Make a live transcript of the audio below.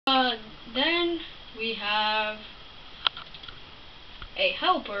Then we have a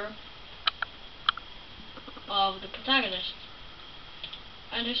helper of the protagonist,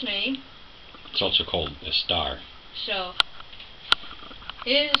 and his name. It's also called a star. So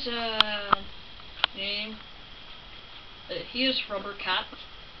his name. He is Rubber Cat,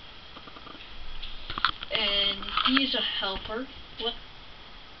 and he's a helper. What?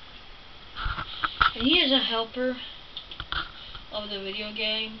 And he is a helper of the video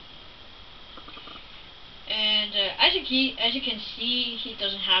game. And as you can see, he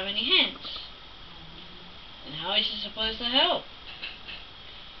doesn't have any hands. And how is he supposed to help?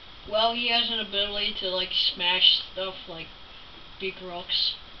 Well, he has an ability to like smash stuff like big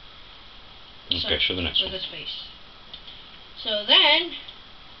rocks. Okay, show the next one. With his face. So then,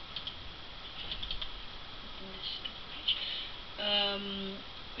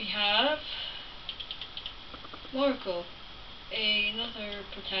 we have Marco, another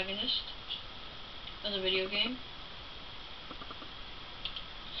protagonist of the video game,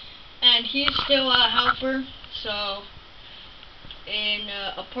 and he's still a helper. So in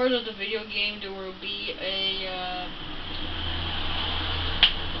a part of the video game, there will be an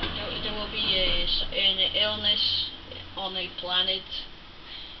illness on a planet,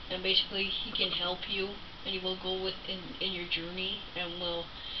 and basically he can help you, and he will go with in your journey, and well,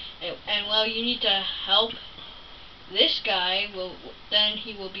 you need to help this guy. Then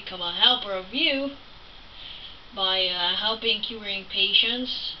he will become a helper of you by helping curing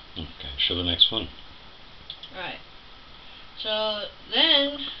patients. Okay, show the next one. Right. So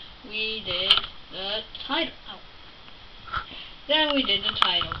then we did the title. Then we did the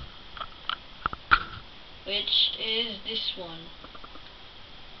title, which is this one.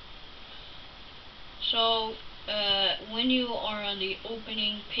 So when you are on the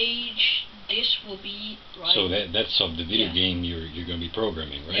opening page, this will be right. So that's of the video game you're going to be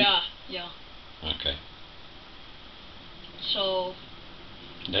programming, right? Yeah. Okay. So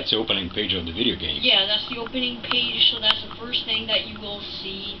that's the opening page of the video game. Yeah, that's the opening page. So that's the first thing that you will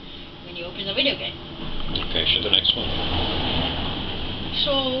see when you open the video game. Okay, show the next one.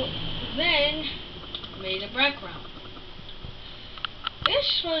 So then made a background.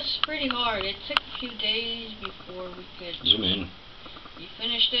 This was pretty hard. It took a few days before we could zoom in. We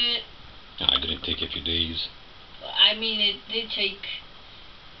finished it. No, it didn't take a few days. I mean, it did take.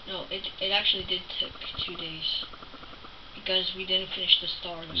 No, it actually did take 2 days because we didn't finish the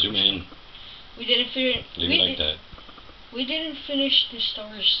stars. Zoom in. We didn't finish. Leave it like that. We didn't finish the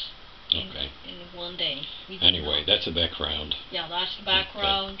stars. In 1 day. Anyway, that's the background. Yeah, that's the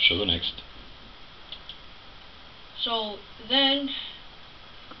background. Okay. Show the next. So then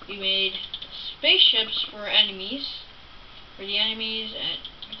we made spaceships for enemies. For the enemies and.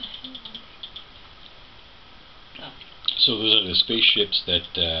 So those are the spaceships that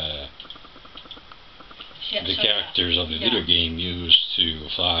the characters of the video game use to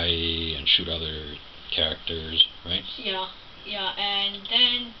fly and shoot other characters, right? Yeah, and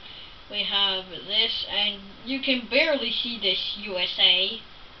then we have this, and you can barely see this USA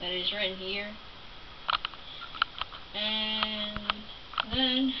that is written here. And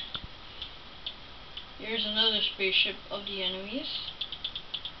then here's another spaceship of the enemies.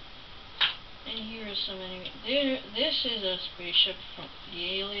 And here is some enemy. This is a spaceship from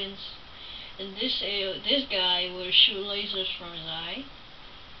the aliens. And this guy will shoot lasers from his eye.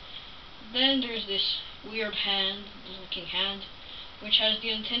 Then there's this weird looking hand, which has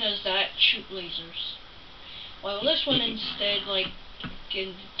the antennas that shoot lasers. While this one instead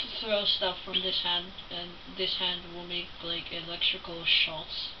can throw stuff from this hand, and this hand will make like electrical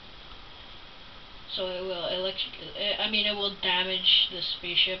shots. So it will it will damage the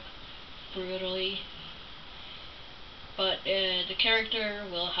spaceship brutally. But the character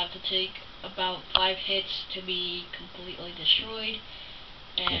will have to take about 5 hits to be completely destroyed.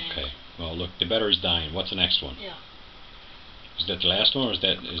 And okay. Well, look, the battery's dying. What's the next one? Yeah. Is that the last one, or is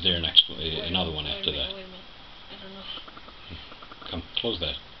there a next one, another one after that? Wait a minute. I don't know. Come, close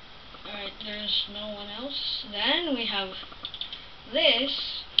that. Alright, there's no one else. Then we have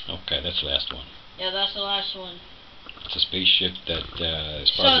this. Okay, that's the last one. Yeah, that's the last one. It's a spaceship that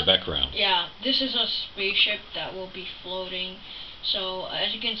is part of the background. Yeah, this is a spaceship that will be floating. So,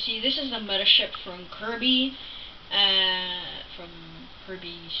 as you can see, this is the mothership from Kirby. From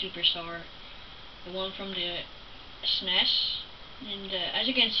Kirby Superstar. The one from the SNES. And as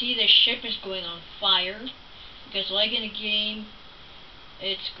you can see, the ship is going on fire. Because like in the game,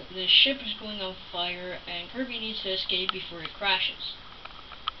 the ship is going on fire, and Kirby needs to escape before it crashes.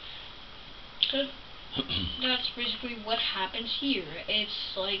 So that's basically what happens here.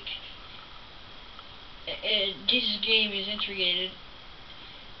 It's like this game is integrated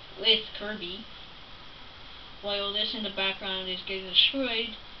with Kirby. While this in the background is getting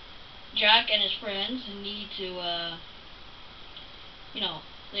destroyed, Jack and his friends need to,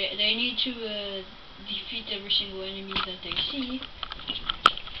 they need to defeat every single enemy that they see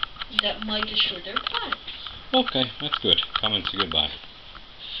that might destroy their planet. Okay, that's good. Come and say goodbye.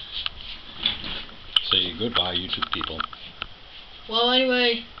 Say goodbye, YouTube people. Well,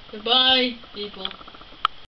 anyway, goodbye, people.